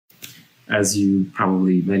as you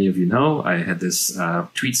probably, many of you know, I had this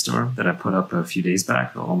tweet storm that I put up a few days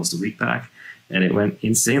back, almost a week back, and it went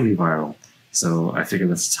insanely viral. So I figured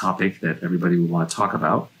that's a topic that everybody would want to talk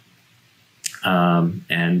about.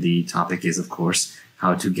 And the topic is, of course,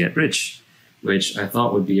 how to get rich, which I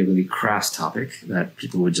thought would be a really crass topic that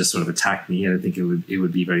people would just sort of attack me. I think it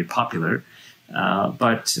would be very popular.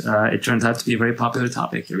 But it turns out to be a very popular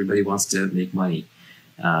topic. Everybody wants to make money.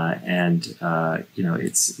 You know,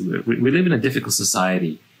 we live in a difficult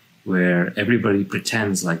society where everybody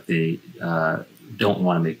pretends like they don't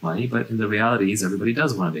want to make money, but in the reality is everybody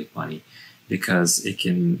does want to make money because it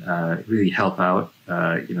can really help out,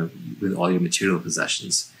 you know, with all your material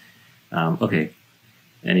possessions. Okay.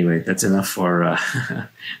 Anyway, that's enough for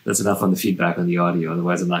that's enough on the feedback on the audio.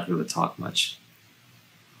 Otherwise, I'm not going to talk much.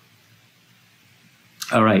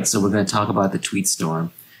 All right, so we're going to talk about the tweet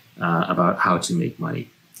storm. About how to make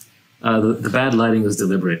money. The bad lighting was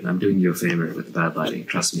deliberate, and I'm doing you a favor with the bad lighting.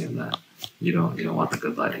 Trust me on that. You don't want the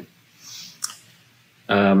good lighting.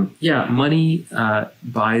 Yeah, money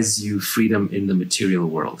buys you freedom in the material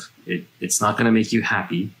world. It's not going to make you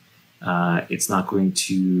happy. It's not going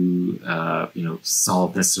to you know,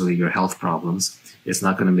 solve necessarily your health problems. It's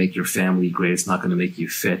not going to make your family great. It's not going to make you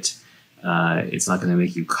fit. It's not going to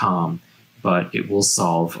make you calm, but it will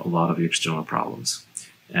solve a lot of your external problems.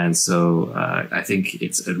 And so I think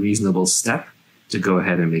it's a reasonable step to go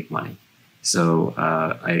ahead and make money. So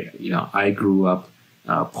I grew up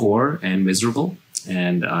poor and miserable,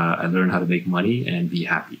 and I learned how to make money and be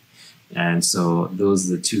happy. And so those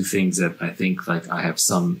are the two things that I think like I have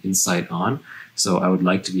some insight on. So I would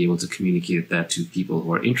like to be able to communicate that to people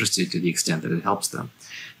who are interested to the extent that it helps them.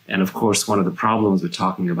 And of course, one of the problems with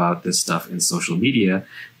talking about this stuff in social media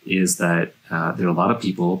is that there are a lot of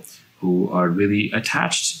people who are really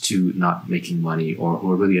attached to not making money, or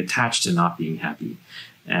who are really attached to not being happy.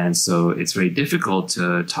 And so it's very difficult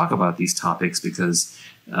to talk about these topics because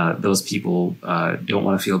those people don't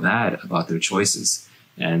want to feel bad about their choices.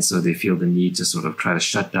 And so they feel the need to sort of try to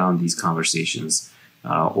shut down these conversations.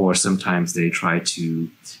 Or sometimes they try to,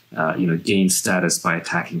 you know, gain status by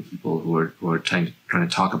attacking people who are trying to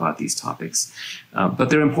talk about these topics. But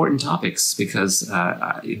they're important topics because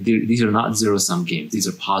these are not zero-sum games. These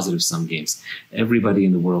are positive-sum games. Everybody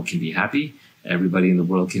in the world can be happy. Everybody in the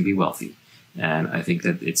world can be wealthy. And I think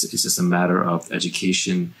that it's just a matter of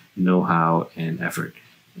education, know-how, and effort.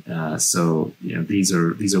 So you know, these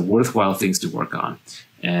are worthwhile things to work on.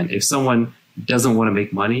 And if someone doesn't want to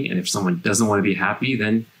make money, and if someone doesn't want to be happy,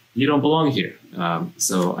 then you don't belong here.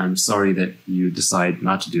 So I'm sorry that you decide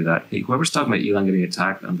not to do that. Hey, whoever's talking about Elon getting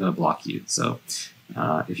attacked, I'm going to block you. So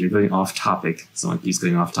if you're going off topic, someone keeps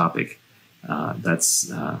going off topic,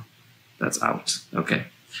 that's out. Okay,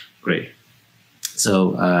 great.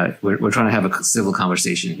 So we're trying to have a civil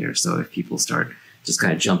conversation here. So if people start just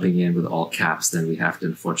kind of jumping in with all caps, then we have to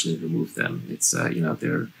unfortunately remove them. It's you know,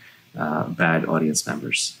 they're bad audience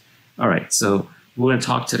members. All right, so we're going to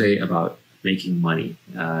talk today about making money.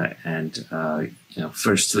 You know,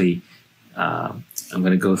 firstly, I'm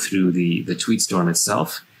going to go through the tweet storm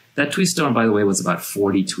itself. That tweet storm, by the way, was about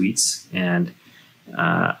 40 tweets, and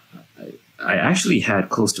I actually had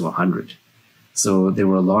close to 100. So there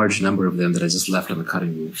were a large number of them that I just left on the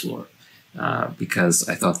cutting room floor because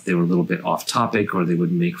I thought they were a little bit off topic, or they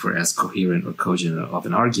wouldn't make for as coherent or cogent of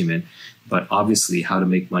an argument. But obviously, how to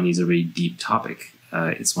make money is a very deep topic.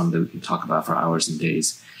 It's one that we can talk about for hours and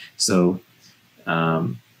days. So,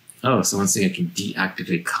 oh, someone's saying I can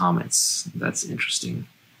deactivate comments. That's interesting.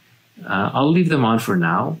 I'll leave them on for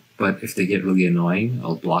now, but if they get really annoying,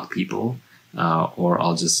 I'll block people or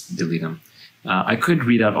I'll just delete them. I could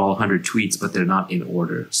read out all 100 tweets, but they're not in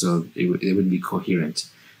order, so it wouldn't be coherent,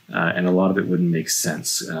 and a lot of it wouldn't make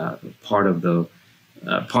sense. Part of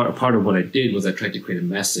what I did was I tried to create a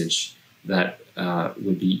message that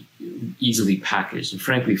would be easily packaged. And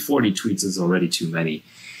frankly, 40 tweets is already too many.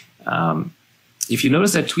 If you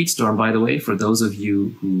notice that tweet storm, by the way, for those of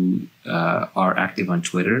you who are active on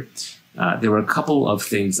Twitter, there were a couple of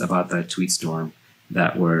things about that tweet storm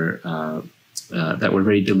that were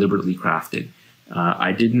very deliberately crafted.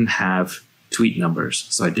 I didn't have tweet numbers,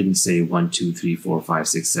 so I didn't say 1, 2, 3, 4, 5,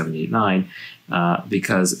 6, 7, 8, 9,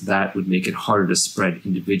 because that would make it harder to spread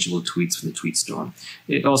individual tweets from the tweet storm.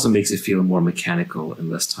 It also makes it feel more mechanical and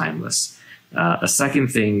less timeless. A second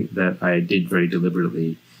thing that I did very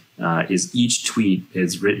deliberately is each tweet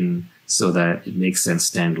is written so that it makes sense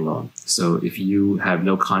standalone. So if you have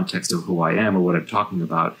no context of who I am or what I'm talking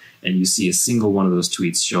about, and you see a single one of those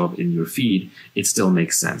tweets show up in your feed, it still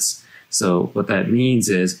makes sense. So what that means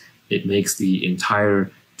is it makes the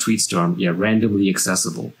entire tweet storm randomly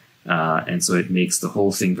accessible. And so it makes the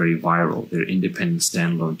whole thing very viral. They're independent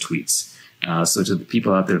standalone tweets. So to the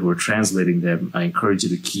people out there who are translating them, I encourage you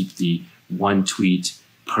to keep the one tweet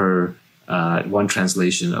per, one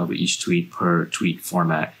translation of each tweet per tweet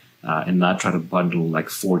format, and not try to bundle like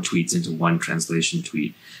 4 tweets into one translation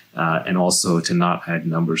tweet. And also to not add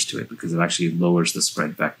numbers to it, because it actually lowers the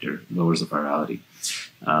spread vector, lowers the virality.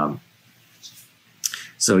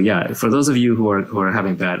 So yeah, for those of you who are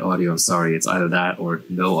having bad audio, I'm sorry, it's either that or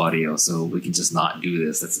no audio, so we can just not do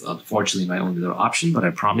this. That's unfortunately my only other option, but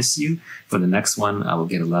I promise you, for the next one, I will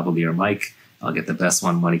get a lavalier mic, I'll get the best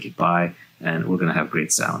one money could buy, and we're gonna have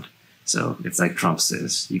great sound. So it's like Trump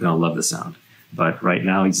says, you're gonna love the sound. But right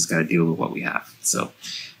now, you just gotta deal with what we have. So,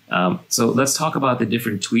 so let's talk about the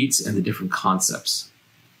different tweets and the different concepts.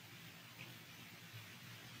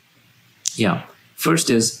 Yeah,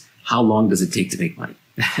 first is, how long does it take to make money?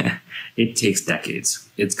 It takes decades.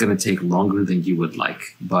 It's going to take longer than you would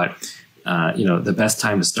like, but you know, the best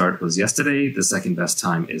time to start was yesterday. The second best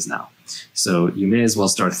time is now. So you may as well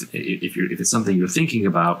start, if it's something you're thinking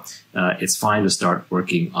about, it's fine to start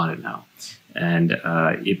working on it now. And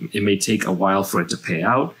it may take a while for it to pay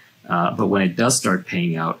out, but when it does start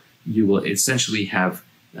paying out, you will essentially have,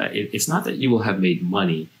 it's not that you will have made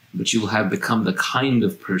money, but you will have become the kind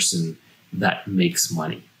of person that makes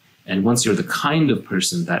money. And once you're the kind of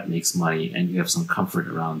person that makes money and you have some comfort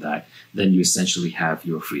around that, then you essentially have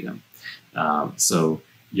your freedom. So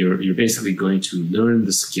you're basically going to learn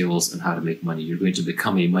the skills on how to make money. You're going to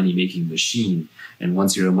become a money-making machine. And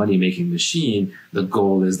once you're a money-making machine, the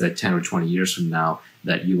goal is that 10 or 20 years from now,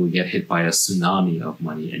 that you will get hit by a tsunami of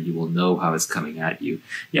money and you will know how it's coming at you.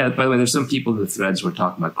 Yeah, by the way, there's some people in the threads who are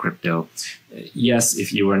talking about crypto. Yes,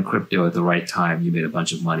 if you were in crypto at the right time, you made a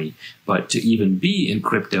bunch of money. But to even be in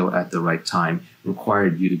crypto at the right time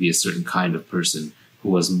required you to be a certain kind of person who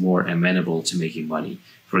was more amenable to making money.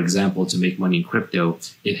 For example, to make money in crypto,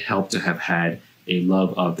 it helped to have had a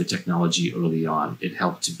love of the technology early on. It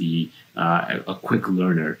helped to be a quick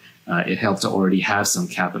learner. It helped to already have some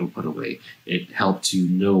capital put away. It helped to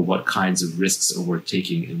know what kinds of risks are worth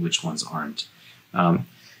taking and which ones aren't.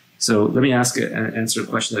 So let me answer a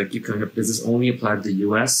question that I keep coming up. Does this only apply to the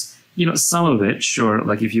US? You know, some of it, sure.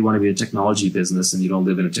 Like if you want to be a technology business and you don't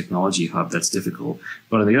live in a technology hub, that's difficult.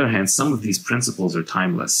 But on the other hand, some of these principles are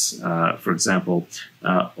timeless. For example,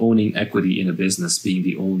 owning equity in a business being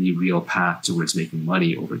the only real path towards making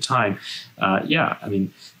money over time. Yeah, I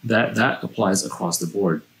mean, that applies across the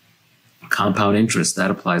board. Compound interest, that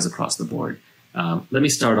applies across the board. Let me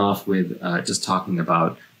start off with just talking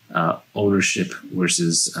about ownership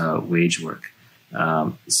versus wage work.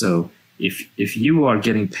 So if you are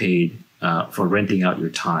getting paid for renting out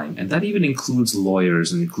your time, and that even includes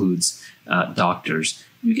lawyers and includes doctors,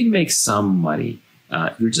 you can make some money.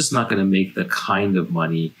 You're just not going to make the kind of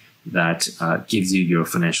money that gives you your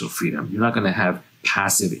financial freedom. You're not going to have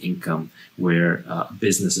passive income where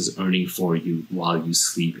business is earning for you while you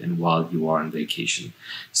sleep and while you are on vacation.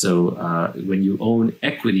 So when you own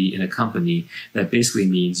equity in a company, that basically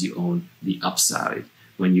means you own the upside.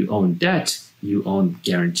 When you own debt, you own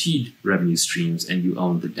guaranteed revenue streams and you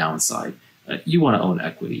own the downside. You want to own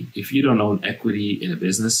equity. If you don't own equity in a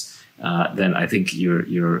business, then I think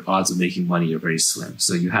your odds of making money are very slim.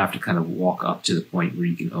 So you have to kind of walk up to the point where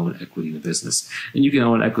you can own equity in a business. And you can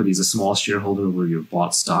own equity as a small shareholder where you've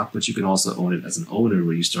bought stock, but you can also own it as an owner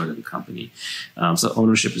where you started the company. So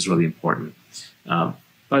ownership is really important.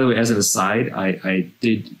 By the way, as an aside, I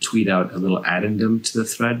did tweet out a little addendum to the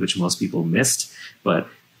thread, which most people missed. But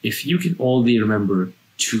if you can only remember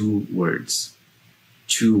 2 words,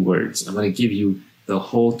 I'm going to give you the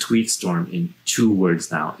whole tweet storm in 2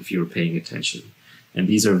 words now, if you're paying attention. And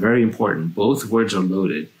these are very important. Both words are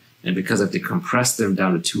loaded. And because I have to compress them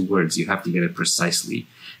down to 2 words, you have to get it precisely.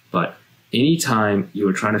 But anytime you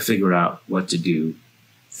are trying to figure out what to do,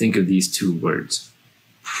 think of these 2 words.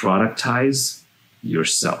 Productize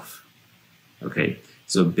yourself. Okay?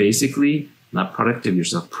 So basically, not productive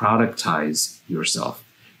yourself, productize yourself.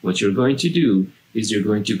 What you're going to do is you're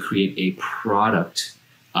going to create a product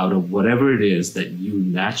out of whatever it is that you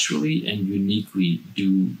naturally and uniquely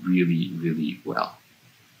do really, really well.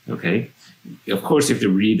 Okay? Of course, you have to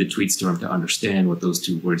read the tweet storm to understand what those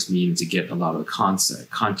 2 words mean, to get a lot of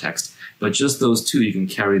context. But just those 2, you can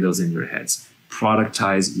carry those in your heads.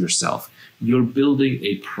 Productize yourself. you're building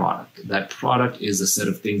a product. That product is a set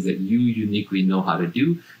of things that you uniquely know how to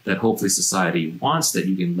do, that hopefully society wants, that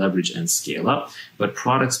you can leverage and scale up. But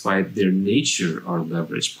products by their nature are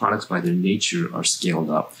leveraged. Products by their nature are scaled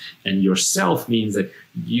up. And yourself means that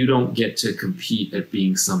you don't get to compete at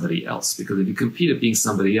being somebody else. Because if you compete at being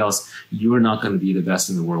somebody else, you're not going to be the best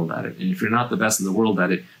in the world at it. And if you're not the best in the world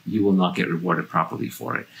at it, you will not get rewarded properly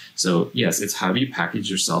for it. So yes, it's how you package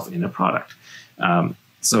yourself in a product.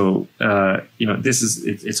 It's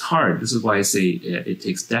hard. This is why I say it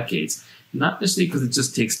takes decades. Not necessarily because it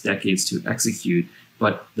just takes decades to execute,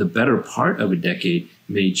 but the better part of a decade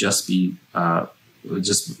may just be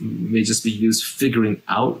used figuring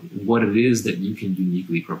out what it is that you can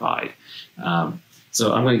uniquely provide.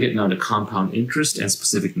 So I'm going to get now to compound interest and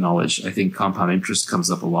specific knowledge. I think compound interest comes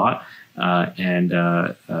up a lot, and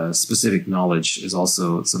specific knowledge is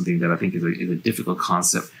also something that I think is a difficult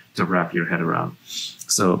concept to wrap your head around.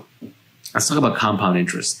 So let's talk about compound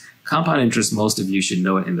interest. Compound interest, most of you should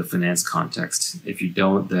know it in the finance context. If you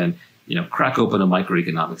don't, then crack open a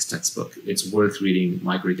microeconomics textbook. It's worth reading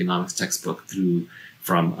microeconomics textbook through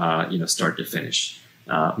from start to finish.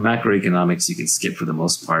 Macroeconomics you can skip for the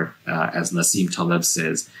most part. As Nassim Taleb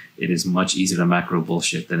says, it is much easier to macro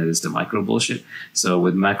bullshit than it is to micro bullshit. So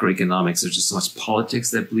with macroeconomics, there's just so much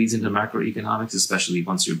politics that bleeds into macroeconomics, especially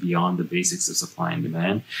once you're beyond the basics of supply and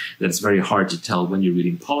demand, that it's very hard to tell when you're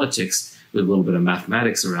reading politics with a little bit of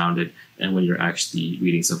mathematics around it and when you're actually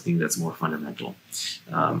reading something that's more fundamental.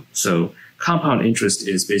 So compound interest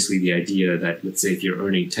is basically the idea that, let's say if you're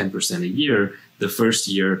earning 10% a year, the first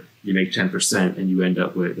year you make 10% and you end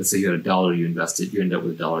up with, let's say you had $1 you invested, you end up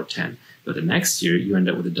with $1.10. But the next year you end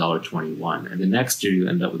up with $1.21. And the next year you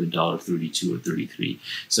end up with $1.32 or 33.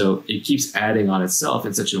 So it keeps adding on itself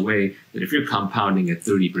in such a way that if you're compounding at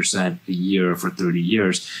 30% a year for 30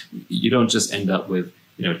 years, you don't just end up with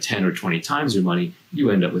 10 or 20 times your money,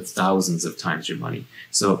 you end up with thousands of times your money.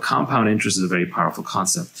 So compound interest is a very powerful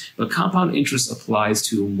concept. But compound interest applies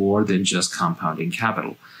to more than just compounding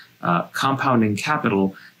capital. Compounding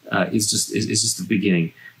capital is just the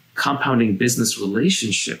beginning. Compounding business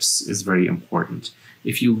relationships is very important.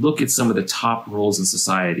 If you look at some of the top roles in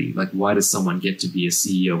society, like why does someone get to be a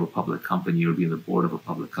CEO of a public company or be on the board of a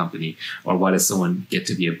public company, or why does someone get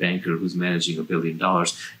to be a banker who's managing $1 billion,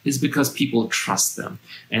 is because people trust them.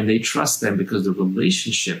 And they trust them because the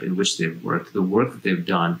relationship in which they've worked, the work that they've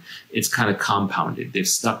done, it's kind of compounded. They've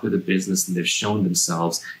stuck with the business and they've shown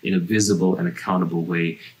themselves in a visible and accountable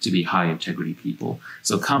way to be high integrity people.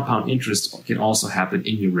 So compound interest can also happen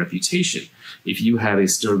in your reputation. If you have a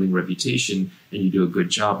sterling reputation and you do a good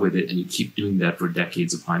job with it and you keep doing that for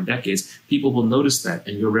decades upon decades, people will notice that,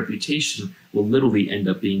 and your reputation will literally end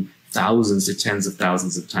up being thousands to tens of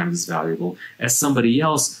thousands of times as valuable as somebody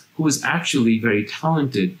else who is actually very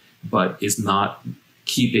talented but is not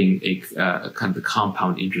keeping a kind of the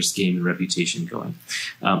compound interest game and reputation going.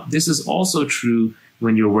 This is also true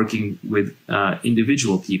when you're working with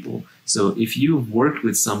individual people. So if you've worked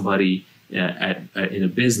with somebody in a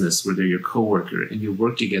business where they're your coworker and you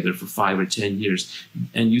work together for 5 or 10 years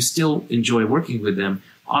and you still enjoy working with them,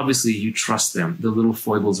 obviously you trust them. The little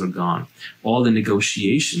foibles are gone. All the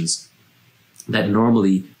negotiations that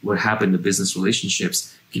normally would happen in business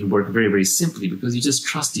relationships can work very, very simply because you just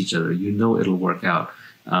trust each other. You know it'll work out.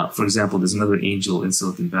 For example, there's another angel in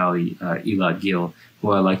Silicon Valley, Elad Gil,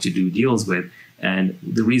 who I like to do deals with. And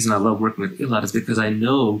the reason I love working with Elad is because I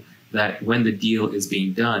know that when the deal is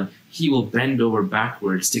being done, he will bend over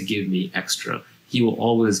backwards to give me extra. He will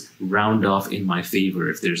always round off in my favor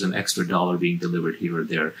if there's an extra dollar being delivered here or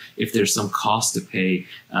there. If there's some cost to pay,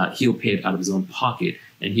 he'll pay it out of his own pocket,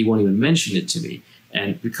 and he won't even mention it to me.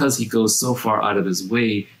 And because he goes so far out of his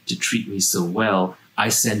way to treat me so well, I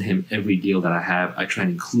send him every deal that I have. I try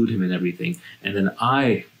and include him in everything. And then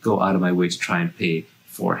I go out of my way to try and pay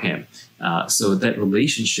for him. So that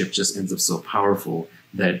relationship just ends up so powerful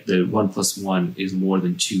that the 1 + 1 is more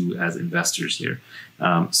than 2 as investors here.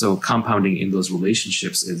 So compounding in those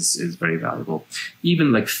relationships is very valuable.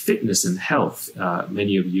 Even like fitness and health,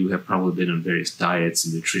 many of you have probably been on various diets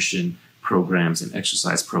and nutrition programs and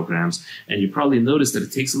exercise programs, and you probably noticed that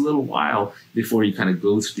it takes a little while before you kind of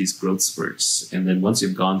go through these growth spurts. And then once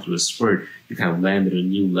you've gone through a spurt, you kind of land at a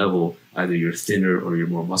new level. Either you're thinner or you're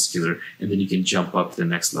more muscular, and then you can jump up to the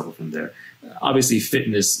next level from there. Obviously,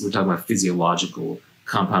 fitness, we're talking about physiological.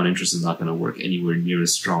 Compound interest is not going to work anywhere near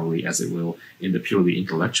as strongly as it will in the purely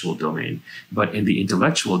intellectual domain. But in the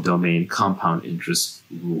intellectual domain, compound interest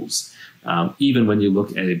rules. Even when you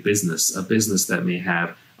look at a business that may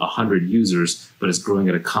have 100 users, but is growing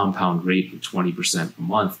at a compound rate of 20% a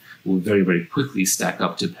month, will very, very quickly stack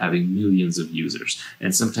up to having millions of users.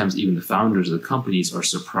 And sometimes even the founders of the companies are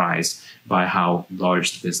surprised by how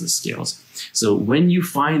large the business scales. So when you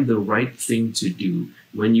find the right thing to do,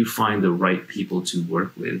 when you find the right people to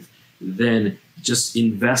work with, then just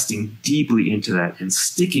investing deeply into that and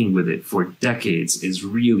sticking with it for decades is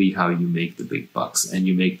really how you make the big bucks and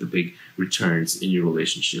you make the big returns in your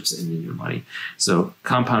relationships and in your money. So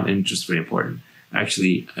compound interest is very important.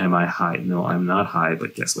 Actually, am I high? No, I'm not high,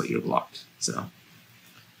 but guess what? You're blocked. So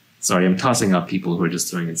sorry, I'm tossing out people who are just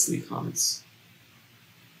throwing in silly comments.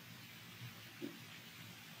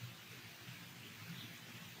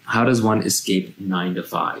 How does one escape 9 to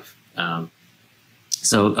 5?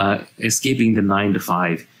 So escaping the 9 to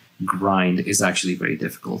 5 grind is actually very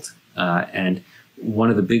difficult. And one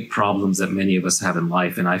of the big problems that many of us have in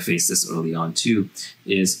life, and I faced this early on too,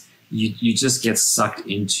 is you just get sucked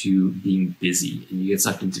into being busy. And you get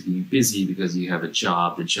sucked into being busy because you have a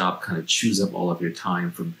job. The job kind of chews up all of your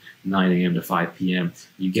time from 9 a.m. to 5 p.m.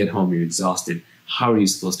 You get home, you're exhausted. How are you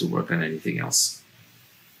supposed to work on anything else?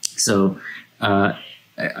 So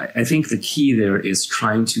I think the key there is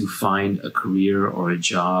trying to find a career or a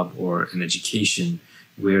job or an education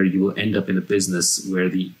where you will end up in a business where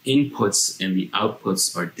the inputs and the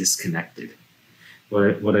outputs are disconnected.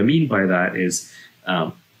 What I mean by that is,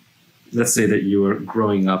 let's say that you were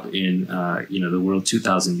growing up in the world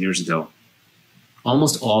 2,000 years ago.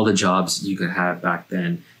 Almost all the jobs you could have back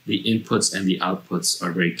then, the inputs and the outputs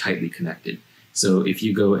are very tightly connected. So if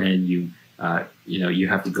you go and you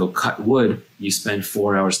have to go cut wood, you spend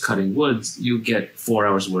 4 hours cutting wood, you get 4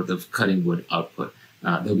 hours worth of cutting wood output.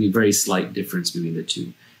 There'll be a very slight difference between the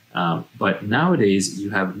two. But nowadays,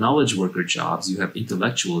 you have knowledge worker jobs, you have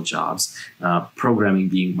intellectual jobs, programming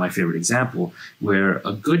being my favorite example, where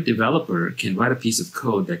a good developer can write a piece of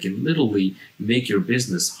code that can literally make your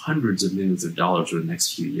business hundreds of millions of dollars over the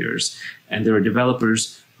next few years. And there are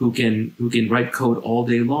developers who can write code all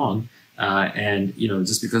day long. And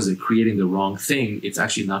just because they're creating the wrong thing, it's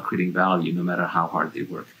actually not creating value no matter how hard they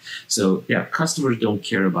work. So yeah, customers don't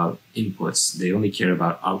care about inputs. They only care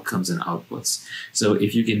about outcomes and outputs. So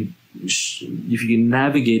if you can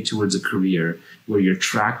navigate towards a career where you're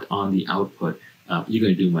tracked on the output, you're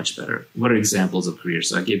going to do much better. What are examples of careers?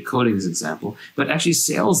 So I gave coding as an example, but actually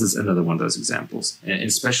sales is another one of those examples, and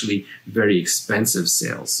especially very expensive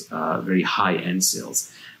sales, very high-end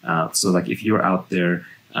sales. So like if you're out there,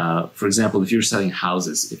 for example, if you're selling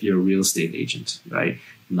houses, if you're a real estate agent, right?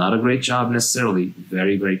 Not a great job necessarily,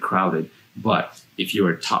 very, very crowded. But if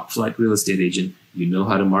you're a top flight real estate agent, you know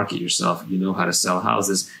how to market yourself, you know how to sell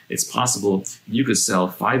houses. It's possible you could sell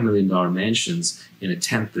 $5 million mansions in a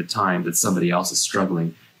tenth the time that somebody else is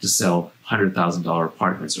struggling to sell $100,000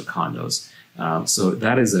 apartments or condos. So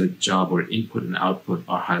that is a job where input and output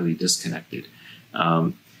are highly disconnected.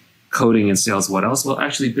 Coding and sales, what else? Well,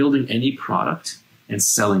 actually building any product and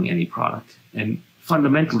selling any product. And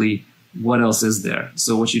fundamentally, what else is there?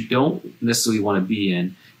 So what you don't necessarily want to be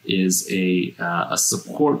in is a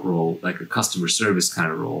support role, like a customer service kind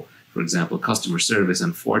of role. For example, customer service,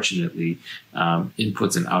 unfortunately,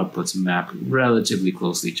 inputs and outputs map relatively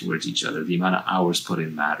closely towards each other. The amount of hours put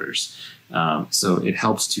in matters. So it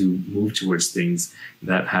helps to move towards things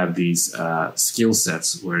that have these skill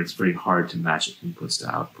sets where it's very hard to match inputs to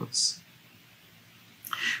outputs.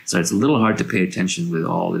 So it's a little hard to pay attention with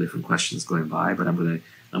all the different questions going by, but I'm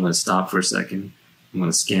gonna stop for a second. I'm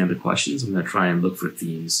gonna scan the questions. I'm gonna try and look for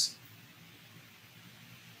themes.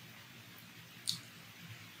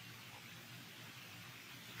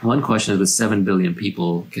 One question of the 7 billion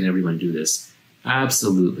people, can everyone do this?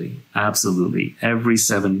 Absolutely, absolutely. Every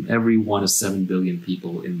one of 7 billion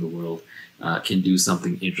people in the world can do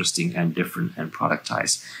something interesting and different and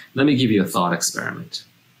productized. Let me give you a thought experiment,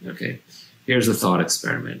 okay? Here's a thought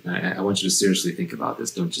experiment. I want you to seriously think about this.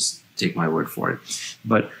 Don't just take my word for it.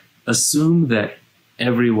 But assume that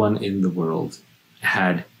everyone in the world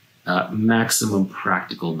had maximum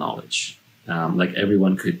practical knowledge. Like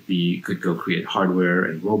everyone could go create hardware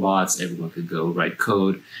and robots. Everyone could go write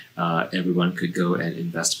code. Everyone could go and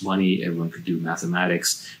invest money. Everyone could do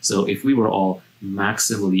mathematics. So if we were all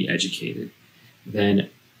maximally educated, then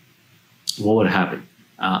what would happen?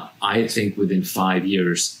 I think within 5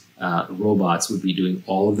 years, robots would be doing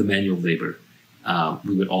all of the manual labor.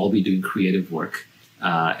 We would all be doing creative work,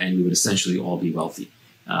 and we would essentially all be wealthy.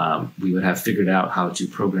 We would have figured out how to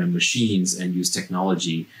program machines and use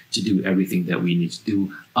technology to do everything that we need to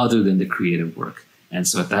do other than the creative work. And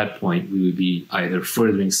so at that point, we would be either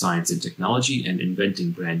furthering science and technology and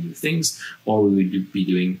inventing brand new things, or we would be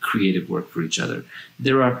doing creative work for each other.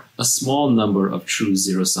 There are a small number of true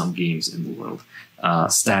zero-sum games in the world.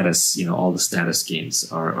 Status, all the status games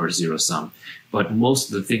are zero-sum. But most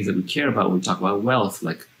of the things that we care about when we talk about wealth,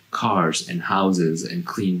 like cars and houses and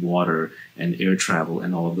clean water and air travel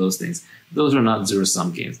and all of those things, those are not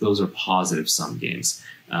zero-sum games. Those are positive-sum games.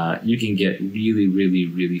 You can get really, really,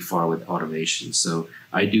 really far with automation. So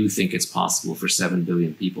I do think it's possible for 7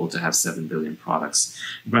 billion people to have 7 billion products.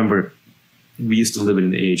 Remember, we used to live in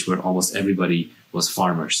an age where almost everybody was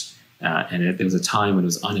farmers. And there was a time when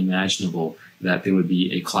it was unimaginable that there would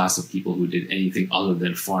be a class of people who did anything other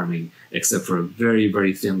than farming, except for a very,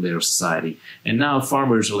 very thin layer of society. And now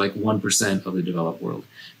farmers are like 1% of the developed world.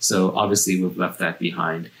 So obviously we've left that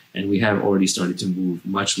behind, and we have already started to move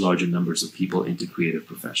much larger numbers of people into creative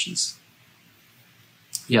professions.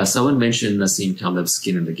 Yeah, someone mentioned Nassim Taleb's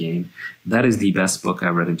Skin in the Game. That is the best book I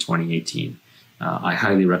read in 2018. I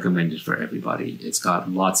highly recommend it for everybody. It's got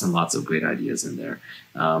lots and lots of great ideas in there,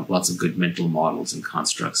 lots of good mental models and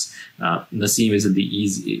constructs. Nassim isn't the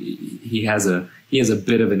easy. He has a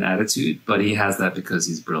bit of an attitude, but he has that because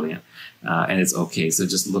he's brilliant, and it's okay. So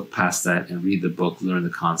just look past that and read the book, learn the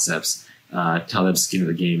concepts. Taleb's Skin in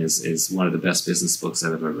the Game is one of the best business books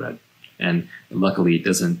I've ever read, and luckily it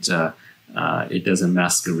doesn't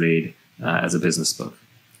masquerade as a business book.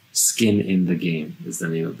 Skin in the Game is the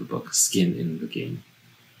name of the book. Skin in the Game.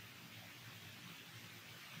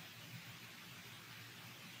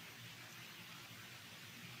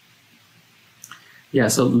 Yeah,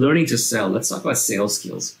 so learning to sell. Let's talk about sales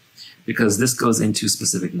skills, because this goes into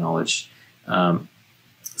specific knowledge.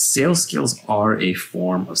 Sales skills are a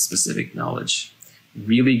form of specific knowledge.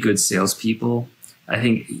 Really good salespeople, I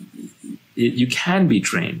think you can be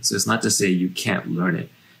trained. So it's not to say you can't learn it,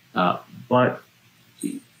 but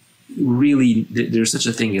really, there's such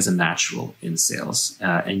a thing as a natural in sales,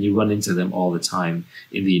 and you run into them all the time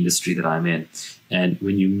in the industry that I'm in. And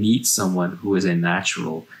when you meet someone who is a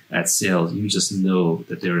natural at sales, you just know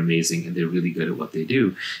that they're amazing and they're really good at what they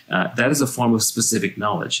do. That is a form of specific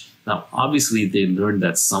knowledge. Now, obviously, they learned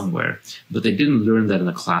that somewhere, but they didn't learn that in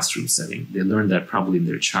a classroom setting. They learned that probably in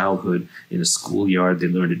their childhood, in a schoolyard. They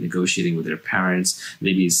learned it negotiating with their parents.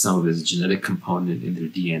 Maybe some of his genetic component in their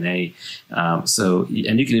DNA.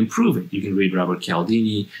 And you can improve it. You can read Robert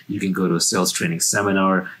Cialdini. You can go to a sales training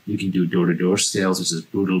seminar. You can do door-to-door sales, which is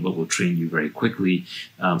brutal, but will train you very quickly.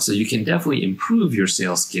 So you can definitely improve your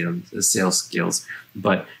sales skills,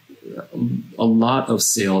 but a lot of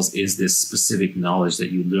sales is this specific knowledge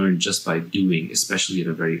that you learn just by doing, especially at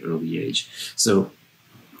a very early age. So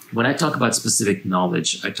when I talk about specific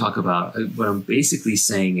knowledge, I talk about what I'm basically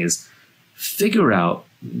saying is figure out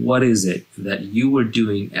what is it that you were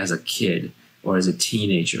doing as a kid or as a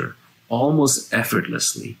teenager almost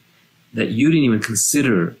effortlessly that you didn't even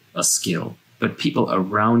consider a skill, but people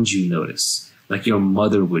around you notice. Like your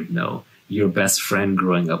mother would know, your best friend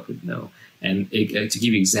growing up would know. And to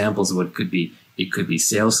give you examples of what it could be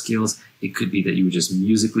sales skills. It could be that you were just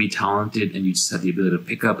musically talented and you just had the ability to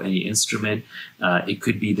pick up any instrument. It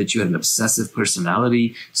could be that you had an obsessive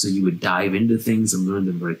personality, so you would dive into things and learn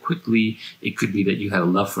them very quickly. It could be that you had a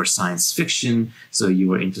love for science fiction, so you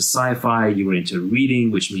were into sci-fi, you were into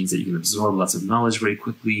reading, which means that you can absorb lots of knowledge very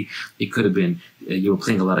quickly. It could have been you were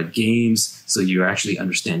playing a lot of games, so you actually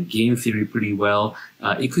understand game theory pretty well.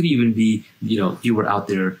 It could even be, you were out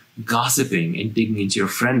there gossiping and digging into your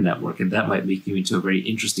friend network, and that might make you into a very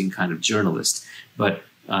interesting kind of journalist. But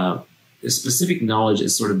specific knowledge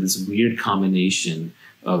is sort of this weird combination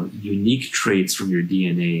of unique traits from your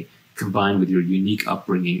DNA combined with your unique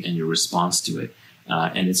upbringing and your response to it.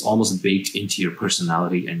 And it's almost baked into your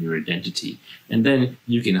personality and your identity. And then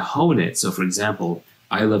you can hone it. So for example,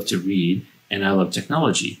 I love to read and I love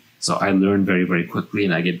technology. So I learn very, very quickly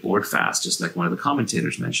and I get bored fast, just like one of the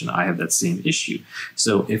commentators mentioned. I have that same issue.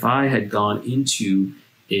 So if I had gone into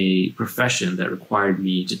a profession that required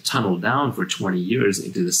me to tunnel down for 20 years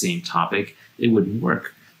into the same topic, it wouldn't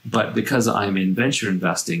work. But because I'm in venture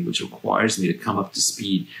investing, which requires me to come up to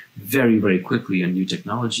speed very, very quickly on new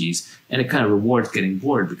technologies, and it kind of rewards getting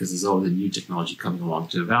bored because there's always a new technology coming along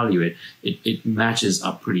to evaluate, it matches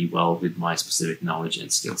up pretty well with my specific knowledge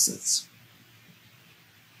and skill sets.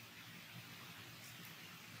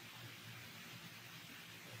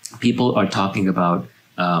 People are talking about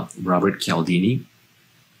Robert Cialdini.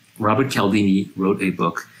 Robert Cialdini wrote a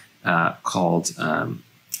book called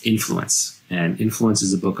Influence. And Influence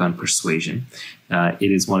is a book on persuasion.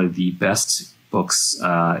 It is one of the best books,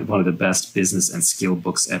 one of the best business and skill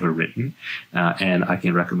books ever written. And I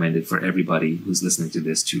can recommend it for everybody who's listening to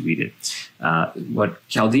this to read it. What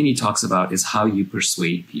Cialdini talks about is how you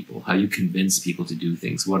persuade people, how you convince people to do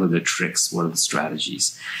things. What are the tricks? What are the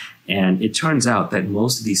strategies? And it turns out that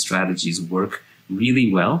most of these strategies work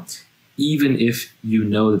really well, even if you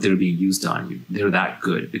know that they're being used on you. They're that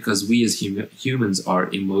good because we as humans are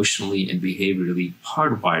emotionally and behaviorally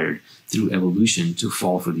hardwired through evolution to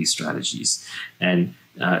fall for these strategies. And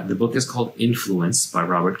the book is called Influence by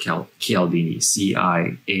Robert Cialdini,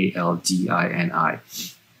 Cialdini.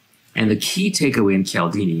 And the key takeaway in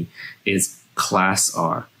Cialdini is Class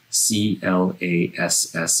R, CLASSR.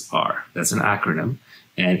 That's an acronym,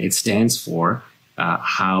 and it stands for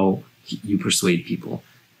how you persuade people.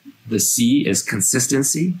 The C is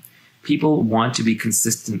consistency. People want to be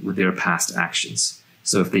consistent with their past actions.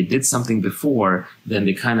 So if they did something before, then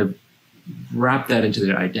they kind of wrap that into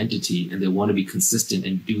their identity and they want to be consistent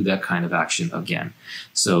and do that kind of action again.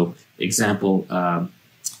 So example,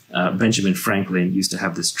 Benjamin Franklin used to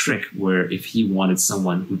have this trick where if he wanted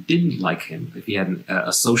someone who didn't like him, if he had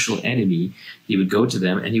a social enemy, he would go to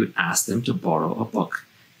them and he would ask them to borrow a book.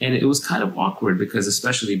 And it was kind of awkward because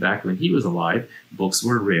especially back when he was alive, books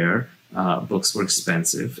were rare, books were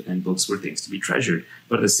expensive, and books were things to be treasured.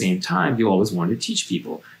 But at the same time, he always wanted to teach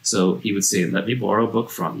people. So he would say, let me borrow a book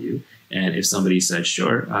from you. And if somebody said,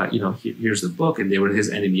 sure, here's the book, and they were his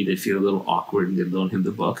enemy, they'd feel a little awkward and they'd loan him the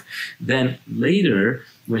book. Then later,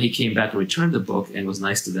 when he came back and returned the book and was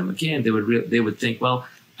nice to them again, they would think, well,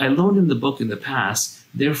 I loaned him the book in the past,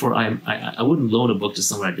 therefore I wouldn't loan a book to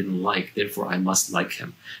someone I didn't like, therefore I must like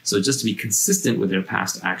him. So just to be consistent with their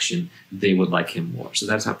past action, they would like him more. So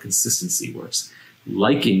that's how consistency works.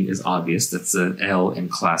 Liking is obvious, that's an L in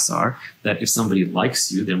Class R, that if somebody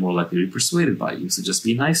likes you, they're more likely to be persuaded by you, so just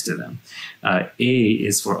be nice to them. A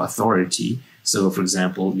is for authority. So, for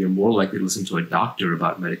example, you're more likely to listen to a doctor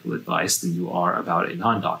about medical advice than you are about a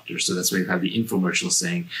non-doctor. So that's why you have the infomercial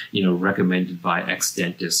saying, recommended by X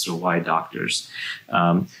dentists or Y doctors.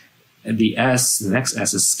 And the next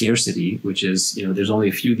S is scarcity, which is, there's only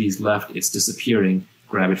a few of these left. It's disappearing.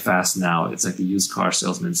 Grab it fast now. It's like the used car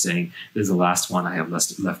salesman saying, this is the last one I have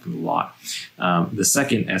left in the lot. The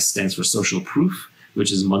second S stands for social proof,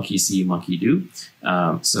 which is monkey see, monkey do.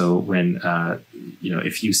 So when,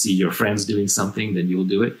 if you see your friends doing something, then you'll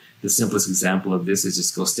do it. The simplest example of this is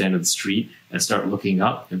just go stand on the street and start looking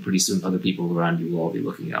up, and pretty soon other people around you will all be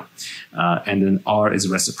looking up. And then R is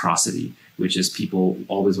reciprocity, which is people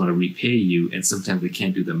always want to repay you, and sometimes they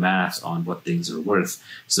can't do the math on what things are worth.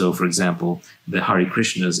 So, for example, the Hare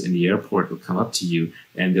Krishnas in the airport will come up to you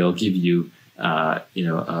and they'll give you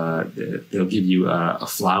they'll give you a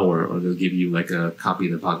flower, or they'll give you like a copy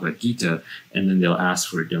of the Bhagavad Gita, and then they'll ask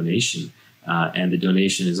for a donation. And the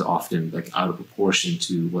donation is often like out of proportion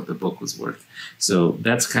to what the book was worth. So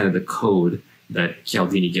that's kind of the code that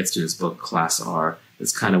Cialdini gets to his book, Class R.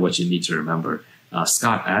 That's kind of what you need to remember.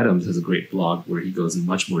 Scott Adams has a great blog where he goes in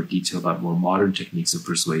much more detail about more modern techniques of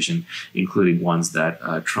persuasion, including ones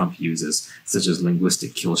that Trump uses, such as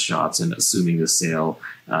linguistic kill shots and assuming the sale,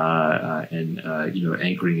 and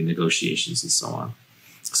anchoring in negotiations and so on.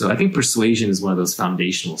 So I think persuasion is one of those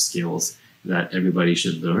foundational skills that everybody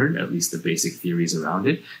should learn, at least the basic theories around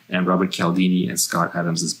it. And Robert Cialdini and Scott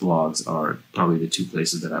Adams's blogs are probably the two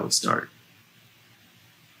places that I would start.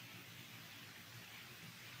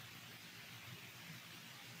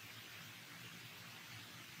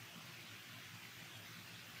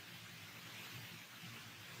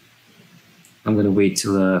 I'm going to wait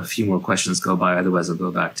till a few more questions go by. Otherwise, I'll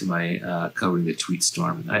go back to my covering the tweet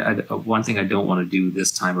storm. One thing I don't want to do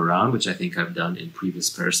this time around, which I think I've done in previous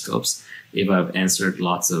Periscopes, if I've answered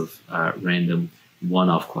lots of random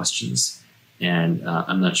one-off questions, and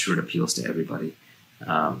I'm not sure it appeals to everybody.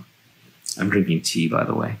 I'm drinking tea, by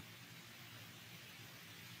the way.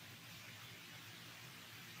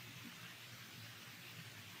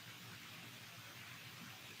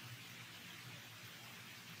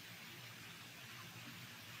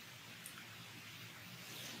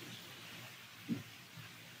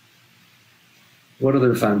 What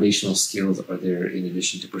other foundational skills are there in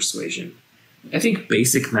addition to persuasion? I think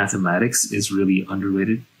basic mathematics is really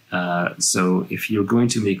underrated. So if you're going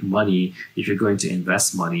to make money, if you're going to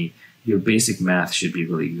invest money, your basic math should be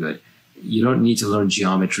really good. You don't need to learn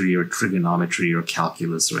geometry or trigonometry or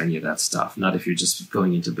calculus or any of that stuff, not if you're just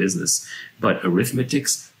going into business. But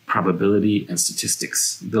arithmetics, probability, and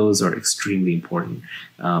statistics, those are extremely important.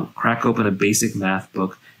 Crack open a basic math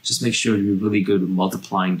book. Just make sure you're really good with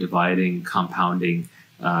multiplying, dividing, compounding,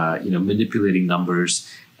 manipulating numbers.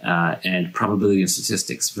 and probability and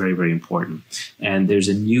statistics, very, very important. And there's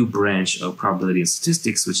a new branch of probability and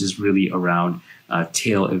statistics, which is really around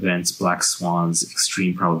tail events, black swans,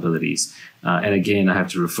 extreme probabilities. And again, I have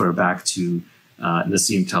to refer back to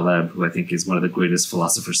Nassim Taleb, who I think is one of the greatest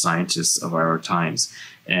philosopher scientists of our times.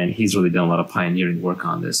 And he's really done a lot of pioneering work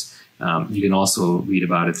on this. You can also read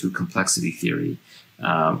about it through complexity theory.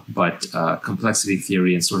 But complexity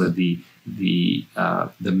theory and sort of the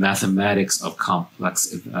mathematics of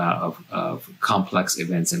complex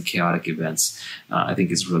events and chaotic events, I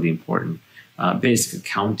think is really important. Basic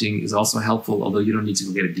accounting is also helpful, although you don't need to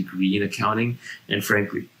go get a degree in accounting. And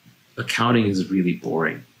frankly, accounting is really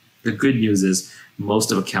boring. The good news is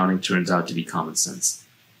most of accounting turns out to be common sense.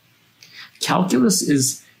 Calculus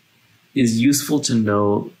is useful to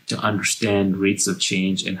know, to understand rates of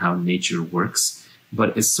change and how nature works,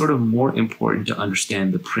 but it's sort of more important to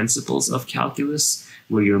understand the principles of calculus,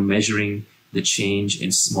 where you're measuring the change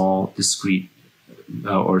in small, discrete,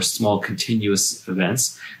 or small continuous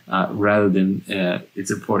events, rather than it's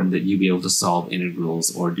important that you be able to solve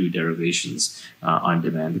integrals or do derivations on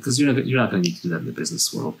demand, because you're not going to need to do that in the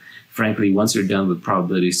business world. Frankly, once you're done with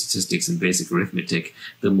probability, statistics, and basic arithmetic,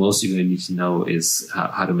 the most you're going to need to know is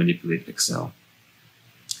how to manipulate Excel.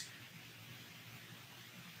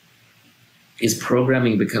 Is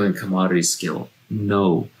programming becoming a commodity skill?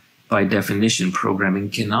 No. By definition, programming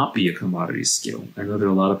cannot be a commodity skill. I know there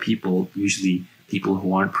are a lot of people, usually people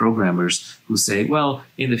who aren't programmers, who say, well,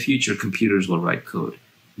 in the future, computers will write code.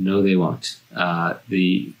 No, they won't.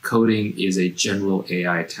 The coding is a general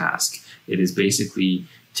AI task. It is basically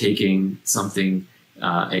taking something,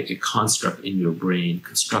 a construct in your brain,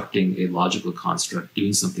 constructing a logical construct,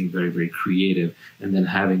 doing something very, very creative, and then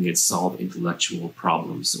having it solve intellectual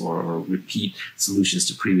problems or repeat solutions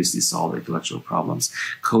to previously solved intellectual problems.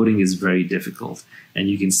 Coding is very difficult. And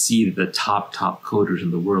you can see that the top coders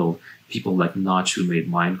in the world, people like Notch, who made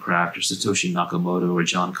Minecraft, or Satoshi Nakamoto, or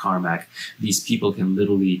John Carmack, these people can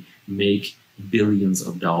literally make billions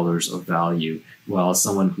of dollars of value, while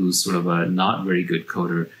someone who's sort of a not very good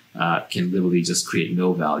coder can literally just create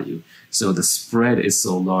no value. So the spread is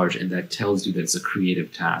so large, and that tells you that it's a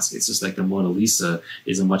creative task. It's just like the Mona Lisa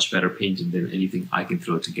is a much better painting than anything I can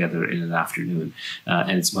throw together in an afternoon.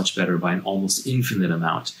 And it's much better by an almost infinite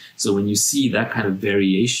amount. So when you see that kind of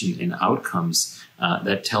variation in outcomes,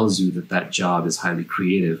 that tells you that that job is highly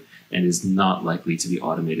creative and is not likely to be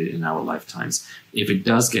automated in our lifetimes. If it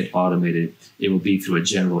does get automated, it will be through a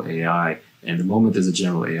general AI. And the moment there's a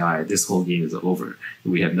general AI, this whole game is over.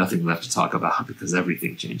 We have nothing left to talk about because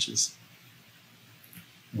everything changes.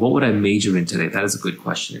 What would I major in today? That is a good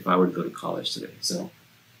question if I were to go to college today. So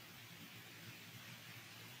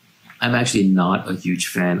I'm actually not a huge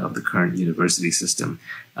fan of the current university system,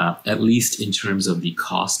 at least in terms of the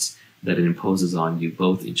cost that it imposes on you,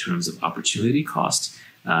 both in terms of opportunity cost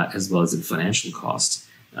as well as in financial cost.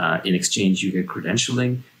 In exchange, you get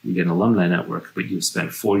credentialing, you get an alumni network, but you've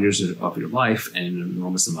spent 4 years of your life and an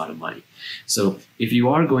enormous amount of money. So if you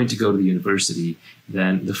are going to go to the university,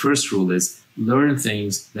 then the first rule is learn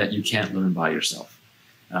things that you can't learn by yourself.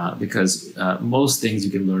 Because most things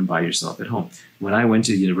you can learn by yourself at home. When I went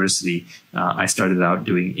to university, I started out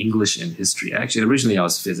doing English and history. Actually, originally I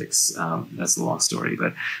was physics. That's a long story.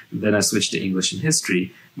 But then I switched to English and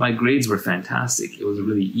history. My grades were fantastic. It was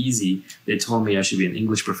really easy. They told me I should be an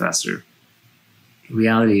English professor. The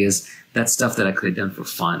reality is that's stuff that I could have done for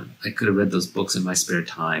fun. I could have read those books in my spare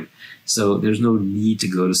time. So there's no need to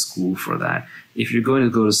go to school for that. If you're going to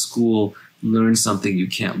go to school, learn something you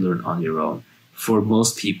can't learn on your own. For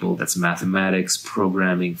most people, that's mathematics,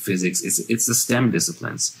 programming, physics. It's the STEM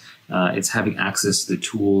disciplines. It's having access to the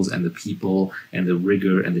tools and the people and the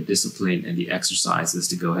rigor and the discipline and the exercises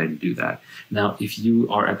to go ahead and do that. Now, if you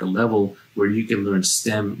are at the level where you can learn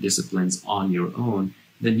STEM disciplines on your own,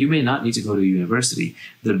 then you may not need to go to a university.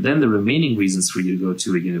 Then the remaining reasons for you to go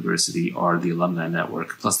to a university are the alumni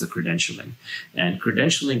network plus the credentialing. And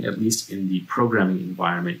credentialing, at least in the programming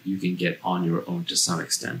environment, you can get on your own to some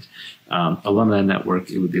extent. Alumni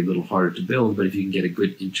network, it would be a little harder to build, but if you can get a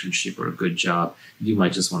good internship or a good job, you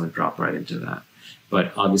might just want to drop right into that.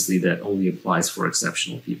 But obviously that only applies for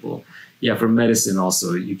exceptional people. Yeah, for medicine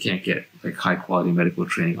also, you can't get like high quality medical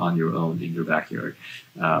training on your own in your backyard.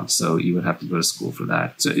 So you would have to go to school for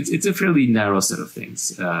that. So it's a fairly narrow set of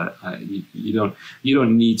things. You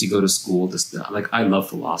don't need to go to school to like, I love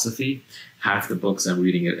philosophy. Half the books I'm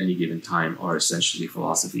reading at any given time are essentially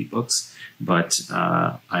philosophy books, but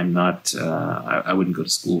I'm not, I wouldn't go to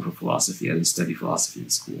school for philosophy. I didn't study philosophy in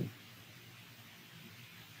school.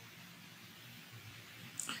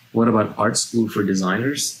 What about art school for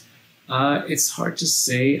designers? It's hard to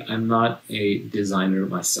say. I'm not a designer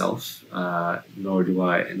myself, nor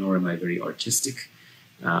am I very artistic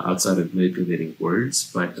outside of manipulating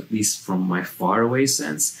words. But at least from my faraway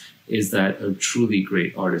sense, is that a truly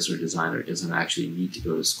great artist or designer doesn't actually need to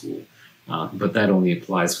go to school. But that only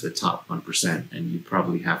applies for the top 1%, and you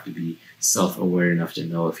probably have to be self-aware enough to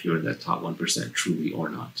know if you're in that top 1% truly or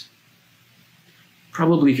not.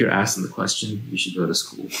 Probably if you're asking the question, you should go to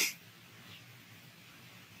school.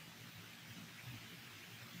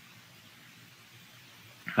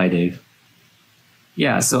 Hi, Dave.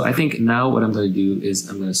 Yeah, so I think now what I'm going to do is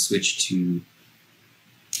I'm going to switch to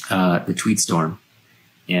the tweet storm,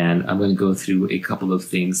 and I'm going to go through a couple of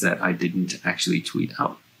things that I didn't actually tweet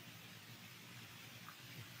out.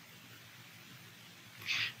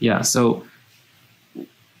 Yeah, so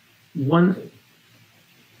one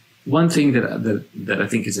thing that I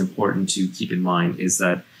think is important to keep in mind is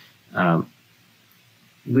that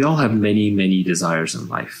we all have many desires in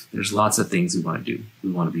life. There's lots of things we want to do.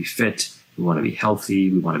 We want to be fit. We want to be healthy.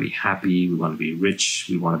 We want to be happy. We want to be rich.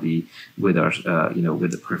 We want to be with our,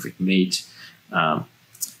 with the perfect mate. The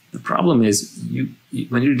problem is,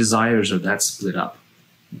 when your desires are that split up,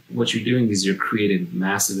 what you're doing is you're creating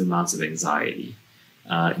massive amounts of anxiety.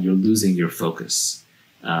 You're losing your focus.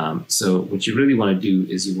 So what you really want to do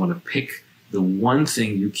is you want to pick the one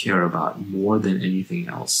thing you care about more than anything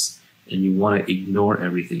else, and you want to ignore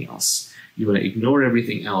everything else. You want to ignore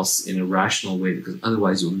everything else in a rational way, because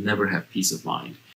otherwise you'll never have peace of mind.